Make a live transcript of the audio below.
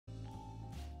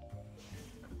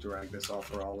drag this off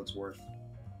for all it's worth.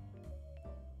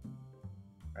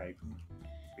 Right,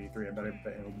 B3,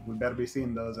 we better be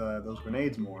seeing those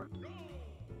grenades more.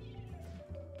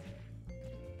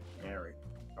 There we go.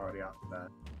 Already off the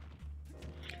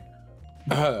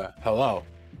bat. Hello.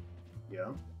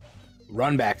 Yeah.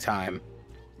 Run back time.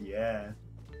 Yeah.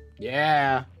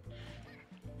 Yeah.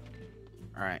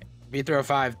 All right.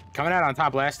 B3o5 coming out on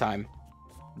top last time.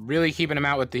 Really keeping him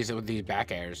out with these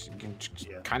back airs. You can just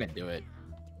kind of do it.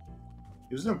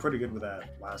 He was doing pretty good with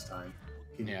that last time.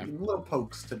 Yeah. Little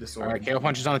pokes to disorder. All right, KO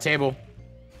punches on the table.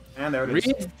 And there it is.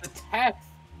 Reads the test.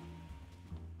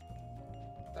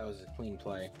 That was a clean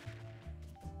play.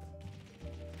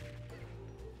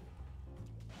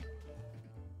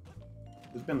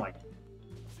 There's been like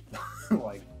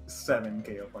 7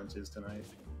 KO punches tonight.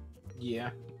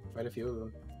 Yeah, quite a few of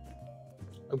them.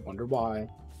 I wonder why.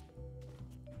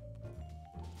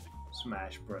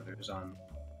 Smash Brothers on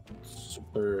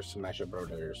Super Smash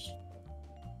Brothers.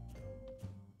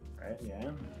 Right,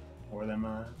 yeah. More than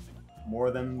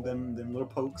little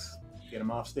pokes. Get them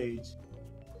off stage.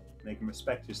 Make them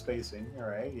respect your spacing. All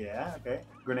right, yeah, okay.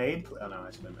 Grenade. Oh no,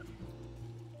 I spent it.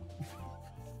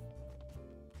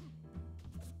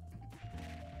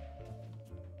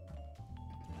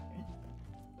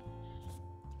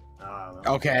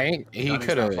 Okay, he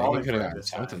could have got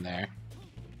something there.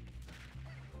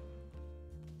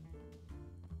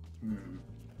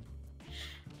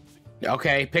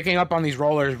 Okay, picking up on these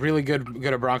rollers, really good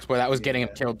at Bronx Boi. That was getting him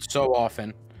killed so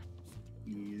often.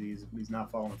 He's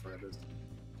not falling for it this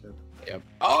time. Yep.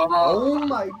 Oh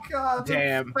my god!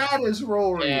 Damn. That is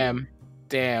rolling.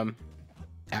 Damn.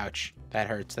 Ouch. That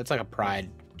hurts. That's like a pride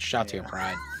shot to your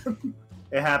pride.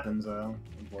 It happens though.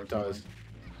 It does.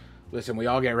 Listen, we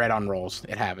all get red on rolls.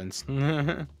 It happens.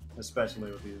 Especially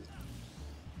with these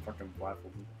fucking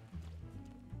platforms.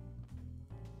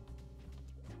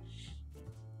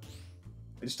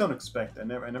 I just don't expect. I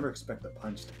never expect the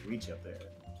punch to reach up there.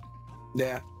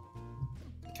 Yeah.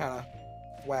 Kind of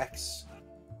wax.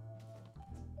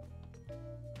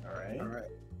 All right.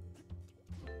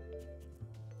 What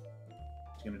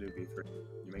you gonna do, B3?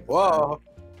 You make. Whoa.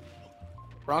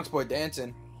 Bronx Boi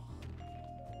dancing.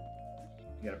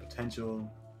 You got a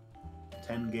potential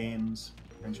 10 games,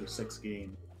 potential 6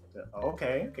 games.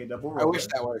 Okay, double roller. I wish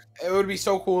that worked. It would be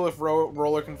so cool if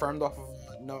roller confirmed off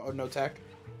of no tech,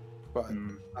 but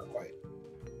not quite.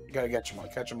 You gotta catch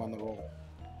him on the roll.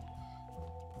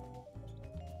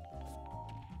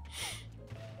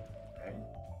 Okay.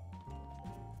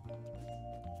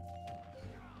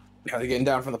 Yeah, they're getting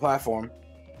down from the platform.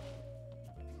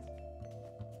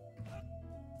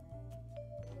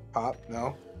 Pop,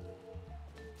 no.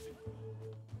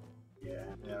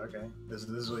 Yeah, okay. This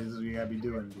is what you gotta be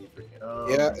doing. Oh,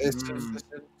 Yeah, this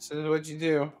is what you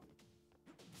do.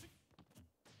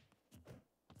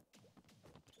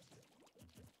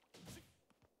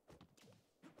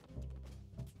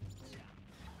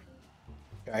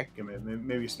 Okay.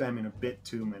 Maybe spamming a bit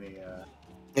too many.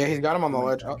 Yeah, he's got him on the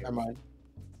ledge. Oh, never mind.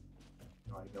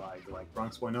 Like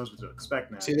Bronx Boi knows what to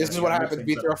expect now. See, this is what happens.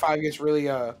 B3o5 gets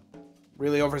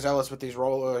really overzealous with these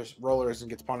rollers and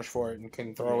gets punished for it and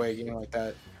can throw away a game like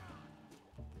that.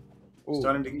 You're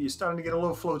starting to get a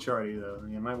little flowcharty though.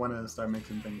 You might want to start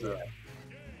mixing things up.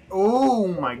 Oh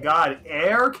my god,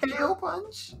 air KO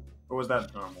punch? Or was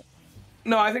that normal?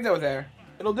 No, I think that was air.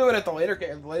 It'll do it at the later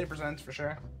percents for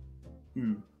sure.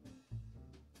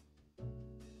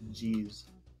 Jeez.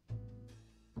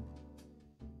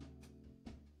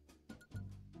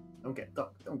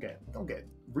 Don't get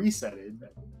resetted,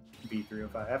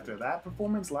 B3o5. After that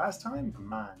performance last time,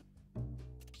 come on.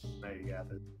 Now you got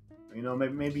it. You know,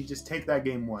 maybe just take that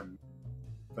game 1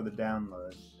 for the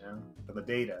download, you know, for the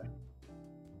data.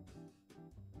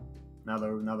 Now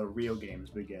the real games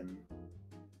begin.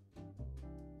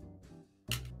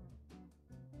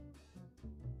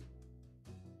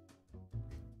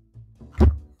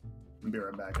 I'll be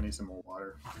right back. I need some more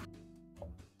water.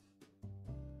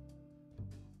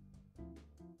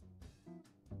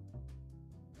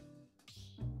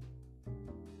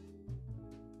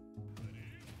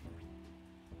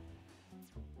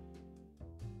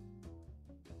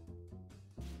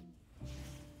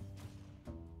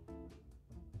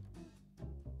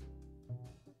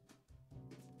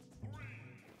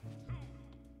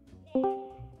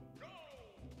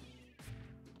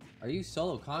 Are you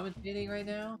solo commentating right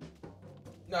now?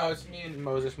 No, it's me and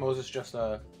Moses. Moses just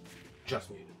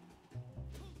muted.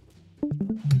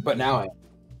 But now I.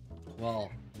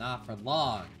 Well, not for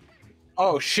long.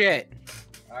 Oh shit!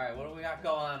 All right, what do we got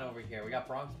going on over here? We got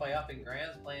Bronx Boi up in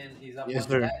Grams playing. He's up. Yes, one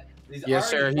sir. set. He's Yes,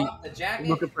 sir. already dropped the jacket.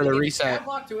 Looking for the reset.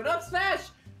 Block to an up smash.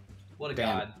 What a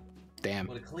Damn. god. Damn.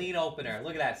 What a clean opener.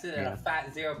 Look at that. Sitting at a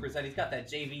fat 0%. He's got that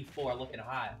JV4 looking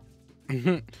hot.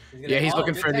 Yeah, he's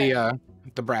looking for the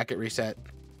bracket reset.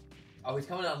 Oh, he's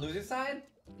coming on loser side?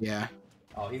 Yeah.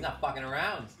 Oh, he's not fucking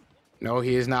around. No,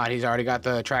 he is not. He's already got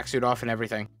the tracksuit off and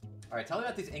everything. All right, tell me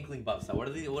about these Inkling buffs. Though. What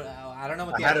are these? I don't know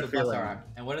what the I had a actual buffs feeling. are,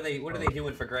 and what are they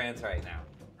doing for grants right now?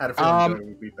 I had a feeling Joey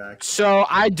would be back. So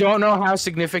I don't know how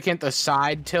significant the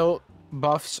side tilt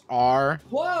buffs are.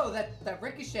 Whoa, that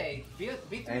ricochet.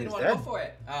 B3 didn't want to go for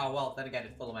it. Oh well, then again,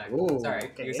 it's full of mag. Ooh, Sorry,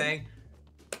 okay. you were saying?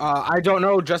 I don't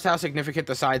know just how significant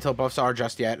the side tilt buffs are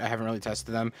just yet. I haven't really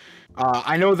tested them.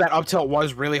 I know that up tilt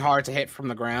was really hard to hit from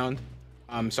the ground.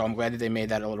 So I'm glad that they made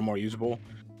that a little more usable.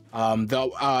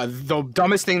 The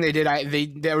dumbest thing they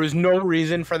did, there was no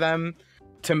reason for them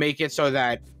to make it so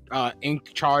that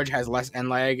ink charge has less end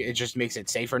lag. It just makes it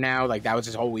safer now. Like that was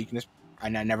his whole weakness,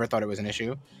 and I never thought it was an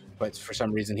issue. But for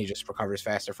some reason, he just recovers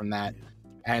faster from that.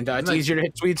 And it's easier to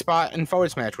hit sweet spot and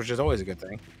forward smash, which is always a good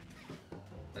thing.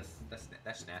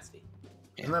 That's nasty.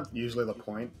 Isn't that usually the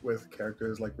point with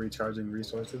characters like recharging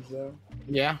resources though?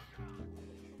 Yeah.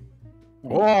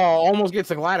 Oh, almost gets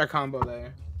the glider combo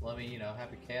there. Well, I mean, you know,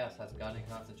 Happy Chaos has gun and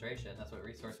concentration. That's what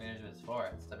resource management is for.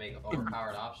 It's to make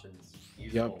overpowered options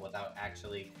usable without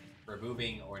actually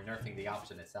removing or nerfing the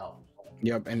option itself.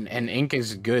 Yep, and ink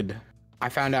is good. I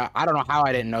found out. I don't know how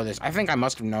I didn't know this. I think I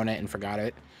must have known it and forgot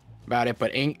about it.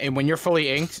 But ink, and when you're fully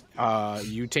inked,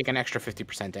 you take an extra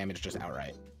 50% damage just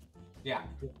outright. Yeah.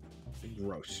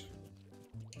 Gross.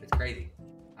 It's crazy.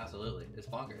 Absolutely. It's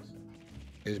bonkers.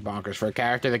 It's bonkers for a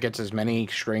character that gets as many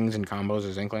strings and combos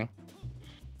as Inkling.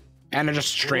 And it just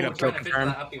straight up kill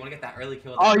confirm. You want to get that early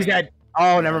kill. Oh, he's dead.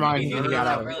 Oh, never mind. He's He got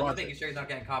out. You're making sure he's not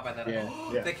getting caught by that.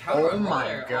 Yeah. The counter Oh my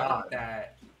roller god. on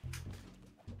that.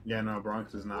 Yeah, no,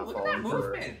 Bronx is not Look at falling that for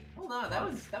movement. Hold on, that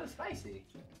was spicy.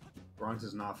 Bronx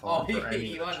is not Oh, falling for any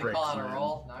he of the wanted to tricks, call out a man.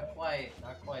 roll. Not quite,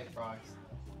 Bronx.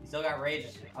 You still got Rage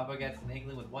up against an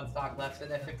Inkling with one stock left,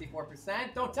 sitting at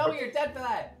 54%. Don't tell me you're dead for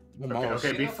that.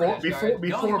 Okay,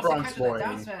 before Bronx Boi.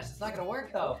 Down smash. It's not gonna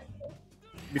work though.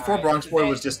 Before Alright, Bronx Boi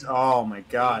was just, oh my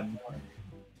god.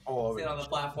 Sit on the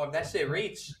platform. That shit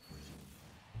reach.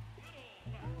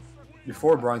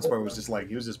 Before Bronx Boi was just like,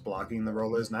 he was just blocking the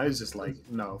rollers. Now he's just like,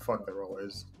 no, fuck the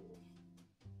rollers.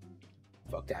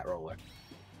 Fuck that roller.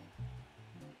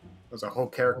 There's a whole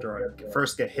character on it.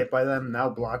 First get hit by them, now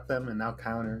block them, and now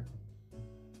counter.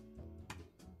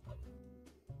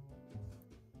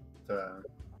 The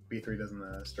B3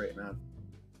 doesn't straighten up.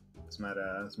 This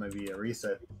might be a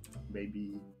reset,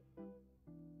 baby.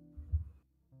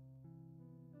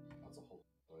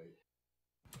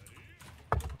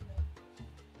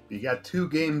 You got 2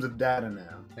 games of data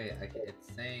now. Wait,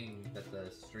 it's saying that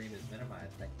the stream is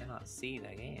minimized. I cannot see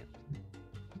the game.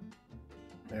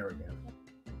 There we go.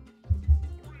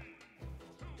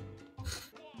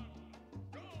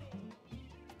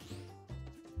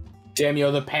 Damn,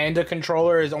 yo, the Panda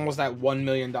controller is almost at $1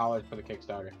 million for the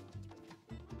Kickstarter.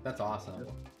 That's awesome.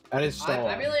 That is so.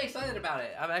 I'm really excited about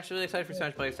it. I'm actually really excited for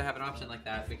Smash players to have an option like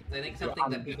that because I think something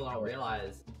that people don't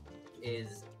realize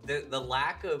is the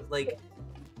lack of like.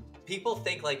 People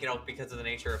think like, you know, because of the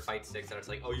nature of fight sticks that it's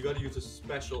like, oh, you got to use a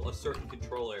certain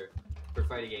controller for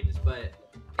fighting games, but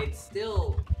it's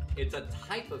a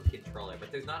type of controller,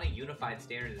 but there's not a unified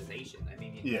standardization. I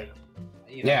mean, Yeah.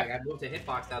 Like I moved to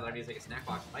Hitbox now that I'm using a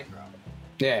Snackbox Micro.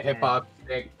 Yeah, Hitbox,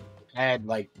 stick, head,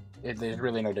 like, there's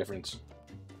really no difference.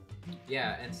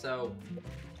 Yeah, and so...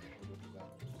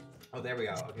 Oh, there we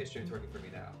go. Okay, stream's working for me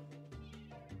now.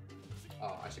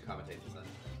 Oh, I should commentate this then.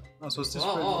 Oh, so it's just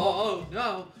Oh,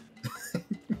 no!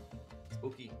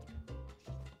 Spooky.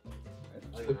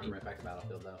 I'll even run right back to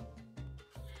Battlefield, though.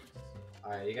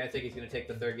 Alright, you guys think he's gonna take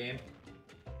the third game?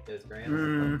 His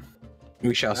grand?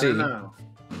 We shall I see. don't know.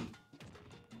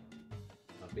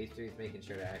 B3's making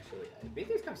sure to actually...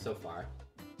 B3's come so far.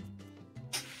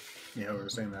 Yeah, we were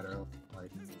saying that earlier. Like,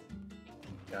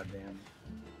 goddamn.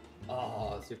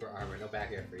 Oh, super armor. No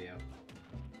back air for you.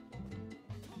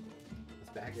 This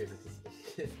back air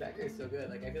is so good.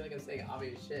 Like, I feel like I'm saying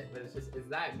obvious shit, but it's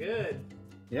that good.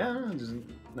 Yeah, just a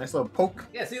nice little poke.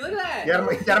 Yeah, see, look at that!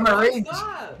 Get him my range!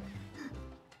 Stop!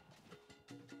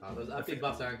 Oh, those up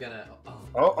buffs aren't gonna...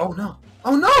 Oh no!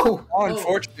 Oh no! Oh,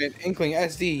 unfortunate. Inkling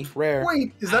SD, rare.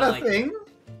 Wait, is that a like thing?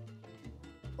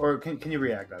 Or can you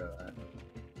react out of that?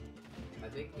 I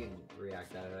think you can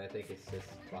react out of it. I think it's just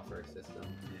buffer system.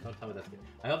 Don't tell me that's good.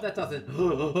 I hope that doesn't...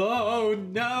 Oh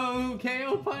no!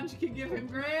 KO Punch can give him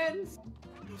grands!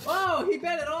 Oh, he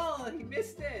bet it all! He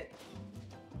missed it!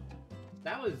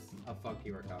 That was a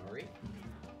funky recovery.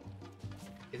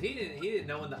 Cause he didn't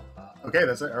know when the. Okay,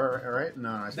 that's it. All right.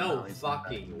 No, I see. No He's not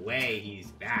back. fucking way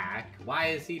he's back. Why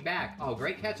is he back? Oh,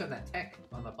 great catch on that tech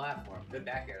on the platform. Good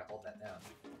back air to hold that down.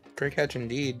 Great catch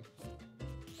indeed.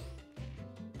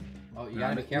 Oh, you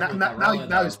gotta be careful. With that Now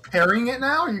roller, he's parrying it.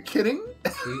 Now, are you kidding?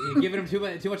 You're giving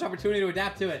him too much opportunity to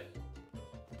adapt to it.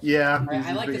 Yeah.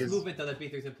 I like this movement though that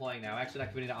B3's employing now. Actually, not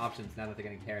committing to options now that they're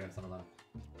getting paired on some of them.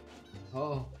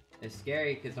 Oh, it's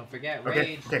scary because don't forget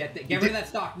rage. Okay. Get rid of that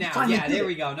stock now. Yeah, there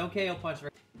we go. No KO punch.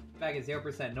 Back at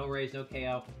 0%. No rage. No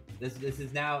KO. This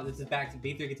is back to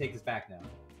B3 can take this back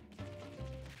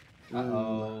now.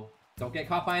 Uh-oh. Don't get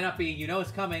caught by an uppy. You know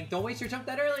it's coming. Don't waste your jump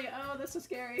that early. Oh, this is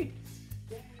scary.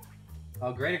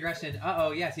 Oh, great aggression.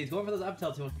 Uh-oh, yes, he's going for those up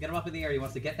tilts. He wants to get him up in the air. He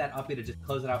wants to get that uppy to just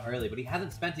close it out early, but he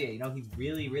hasn't spent it yet. You know, he's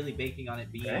really, really banking on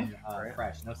it being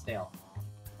fresh, no stale.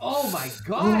 Oh my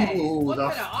god! What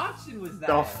kind of option was that?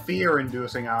 The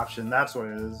fear-inducing option, that's what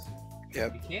it is.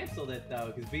 Yep. He canceled it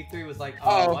though, because B3 was like,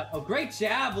 oh, what? Oh, great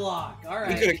jab block!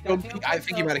 Alright. He could have killed. I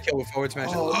think he might have killed with forward smash.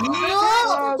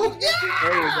 Oh, no!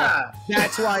 Yeah!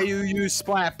 That's why you use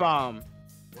Splat Bomb.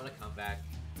 What a comeback.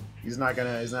 He's not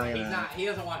gonna. He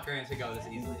doesn't want Grant to go this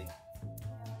easily.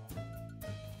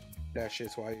 That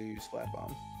shit's why you use Splat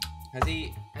Bomb. Has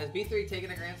B3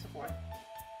 taken a Grant before?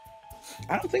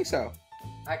 I don't think so.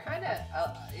 I kind of,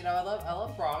 I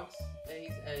love Bronx.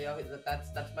 He's, that's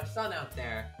my son out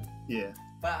there. Yeah.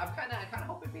 But I'm kind of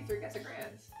hoping B3 gets a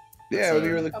grand. Yeah, it would be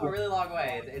really cool. A really long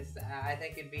way. I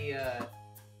think it'd be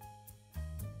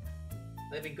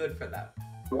good for them.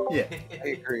 Yeah. I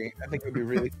agree. I think it would be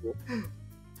really cool.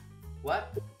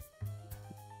 What?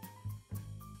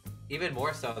 Even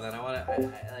more so than I want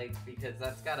to, because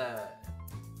that's got the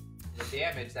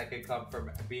damage that could come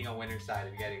from being on winner's side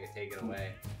and getting it taken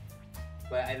away.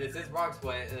 But this is Bronx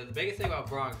Boi. The biggest thing about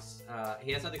Bronx,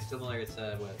 he has something similar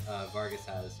to what Vargas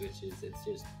has, which is it's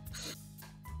just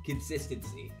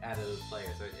consistency out of those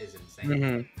players. So it is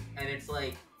insane. And it's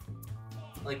like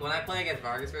when I play against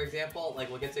Vargas, for example, like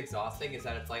what gets exhausting is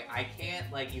that it's like I can't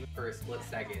even for a split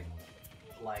second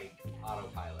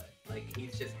autopilot. Like he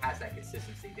just has that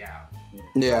consistency down.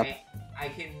 Yeah. I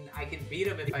can beat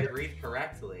him if I breathe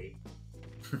correctly,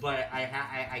 but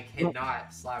I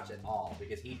cannot slouch at all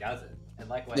because he doesn't. And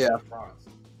likewise with Bronx.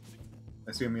 I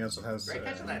assume he also has. Great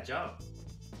catch on that jump.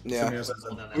 Yeah. He also has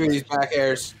These back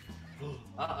airs.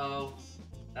 Uh-oh.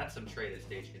 That's some traded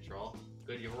stage control.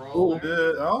 Good roller.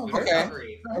 Good. Oh, Good okay.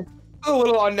 recovery. A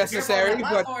little unnecessary,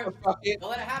 but fuck it.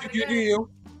 Don't let it happen You again. do you.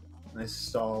 Nice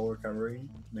stall recovery.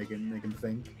 Make him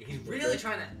think. He's really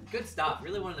trying to. Good stuff.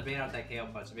 Really wanted to bait out that KO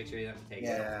punch to make sure he didn't have to take it.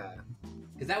 Yeah.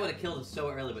 Because that would have killed him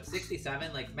so early. But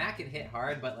 67, Mac can hit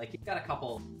hard, but he's got a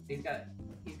couple. He's got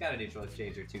a neutral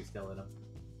exchange or two still in him.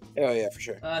 Oh yeah, for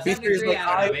sure. 73.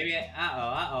 I don't know. Maybe.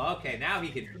 Okay, now he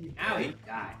can. Now he can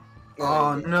die.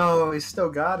 Oh no, he still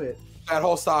got it. That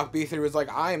whole stock B3 was like,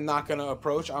 I am not gonna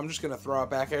approach. I'm just gonna throw out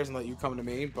back airs and let you come to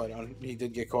me. But he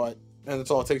did get caught, and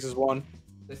that's all it takes is one.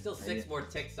 There's still 6 more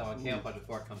ticks though on KO punch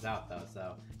before it comes out though,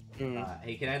 so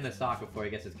he can end the stock before he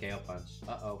gets his KO punch.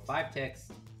 Uh-oh, 5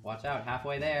 ticks. Watch out,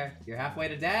 halfway there. You're halfway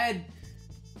to dead.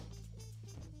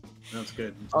 That's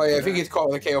good. Oh yeah, if he gets caught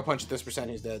with a KO punch at this percent,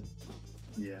 he's dead.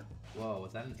 Yeah. Whoa,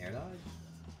 was that an air dodge?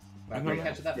 But great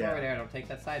catch with that forward air. Don't take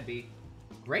that side B.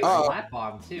 Great Uh-oh. flat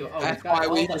bomb too. Oh, That's he's got why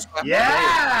all we the... just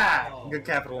Yeah! Oh. Good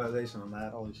capitalization on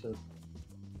that. Holy shit.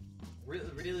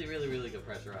 Really good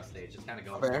pressure on stage. Just kind of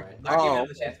going Fair. for it. Not giving him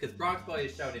the chance because Bronx Boi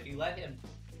has shown if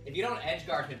you don't edge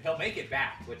guard him, he'll make it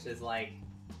back, which is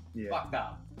fucked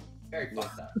up. Very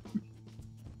fucked up.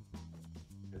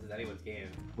 This is anyone's game.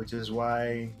 Which is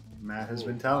why Matt has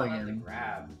been telling him,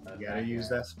 grab you gotta use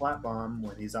that splat bomb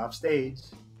when he's off stage.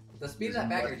 The speed of that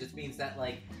back air just means that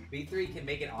B3 can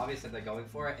make it obvious that they're going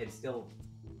for it and still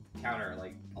counter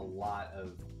a lot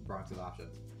of Bronx's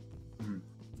options.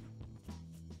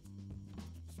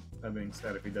 That being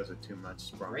said, if he does it too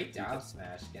much, Great down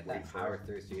smash. Get that power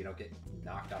through so you don't get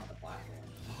knocked off the platform.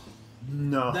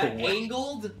 No. The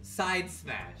angled side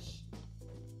smash.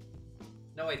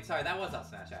 No, wait, sorry, that was up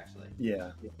smash actually. Yeah.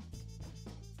 Oh,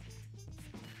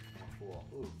 cool.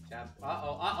 Ooh, jab.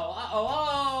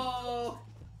 Uh-oh.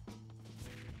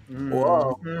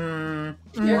 Whoa.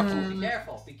 Be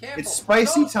careful. It's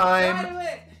spicy time. Out of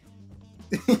it.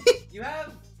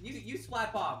 You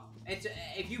splat bomb.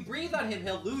 If you breathe on him,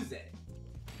 he'll lose it.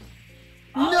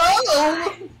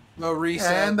 No! No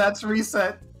reset. And that's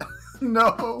reset.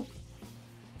 No.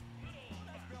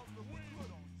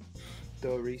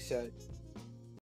 The reset.